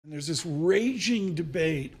There's this raging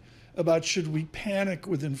debate about should we panic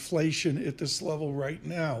with inflation at this level right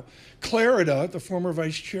now. Clarida, the former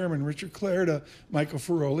vice chairman, Richard Clarida, Michael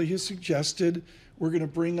Feroli, has suggested we're going to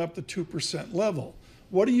bring up the 2% level.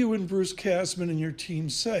 What do you and Bruce Kasman and your team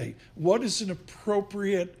say? What is an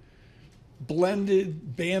appropriate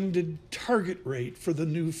blended, banded target rate for the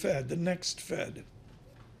new Fed, the next Fed?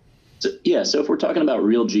 So if we're talking about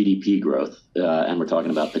real GDP growth, and we're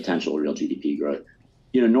talking about potential real GDP growth,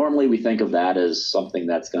 normally we think of that as something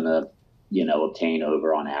that's going to, obtain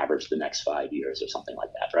over on average the next 5 years or something like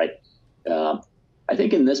that, right? I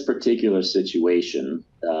think in this particular situation,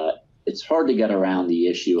 it's hard to get around the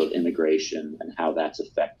issue of immigration and how that's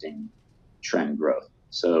affecting trend growth.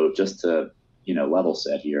 So just to, level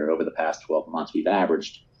set here, over the past 12 months, we've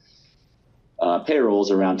averaged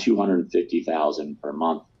payrolls around 250,000 per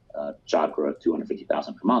month, job growth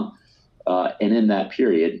 250,000 per month. And in that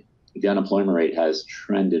period, the unemployment rate has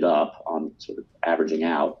trended up on sort of averaging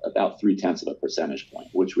out about 0.3 of a percentage point,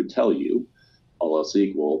 which would tell you, all else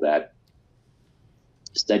equal, that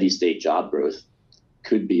steady state job growth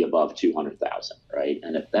could be above 200,000, right?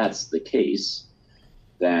 And if that's the case,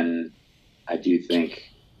 then I do think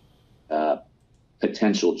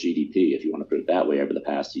potential GDP, if you want to put it that way, over the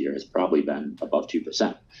past year has probably been above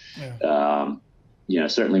 2%. Yeah.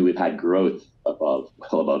 Certainly we've had growth well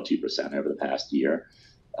above 2% over the past year.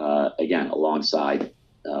 Again, alongside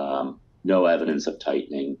no evidence of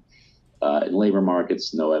tightening in labor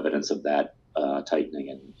markets, no evidence of that tightening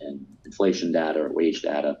in inflation data or wage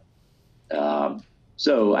data.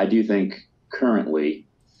 So I do think currently,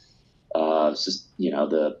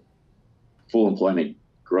 the full employment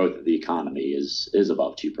growth of the economy is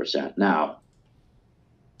above 2%. Now,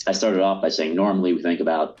 I started off by saying normally we think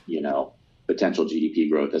about, potential GDP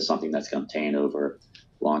growth as something that's going to obtain over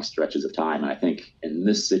long stretches of time. And I think in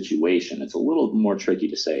this situation, it's a little more tricky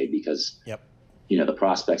to say because, the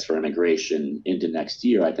prospects for immigration into next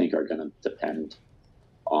year, I think, are going to depend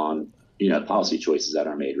on, policy choices that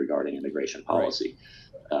are made regarding immigration policy,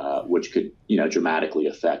 right. Which could, dramatically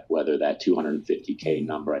affect whether that 250K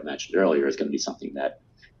number I mentioned earlier is going to be something that,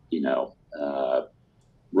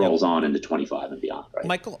 rolls on into 25 and beyond, right?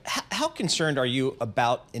 Michael, how concerned are you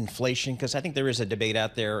about inflation? Because I think there is a debate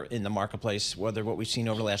out there in the marketplace whether what we've seen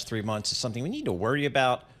over the last 3 months is something we need to worry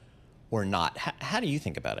about or not. How do you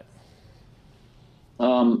think about it?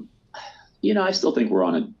 I still think we're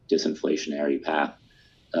on a disinflationary path.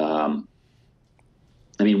 For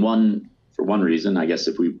one reason, I guess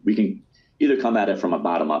if we can either come at it from a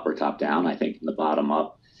bottom up or top down. I think in the bottom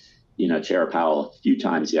up, Chair Powell a few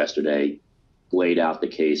times yesterday laid out the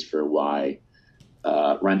case for why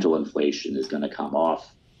rental inflation is going to come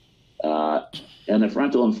off. And if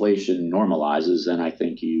rental inflation normalizes, then I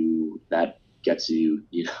think that gets you,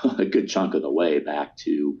 a good chunk of the way back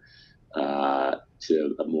to a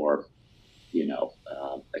more,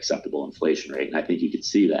 acceptable inflation rate. And I think you could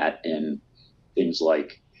see that in things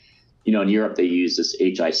like, in Europe, they use this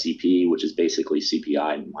HICP, which is basically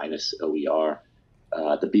CPI minus OER.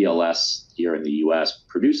 The BLS here in the US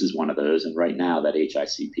produces one of those. And right now that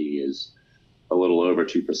HICP is a little over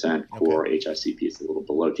 2%. Core HICP is a little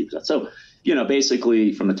below 2%. So,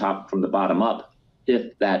 basically from the bottom up,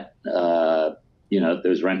 if that, if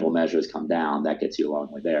those rental measures come down, that gets you a long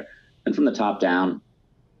way there. And from the top down,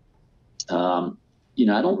 I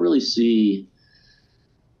don't really see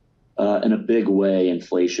in a big way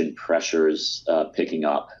inflation pressures picking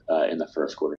up in the first quarter.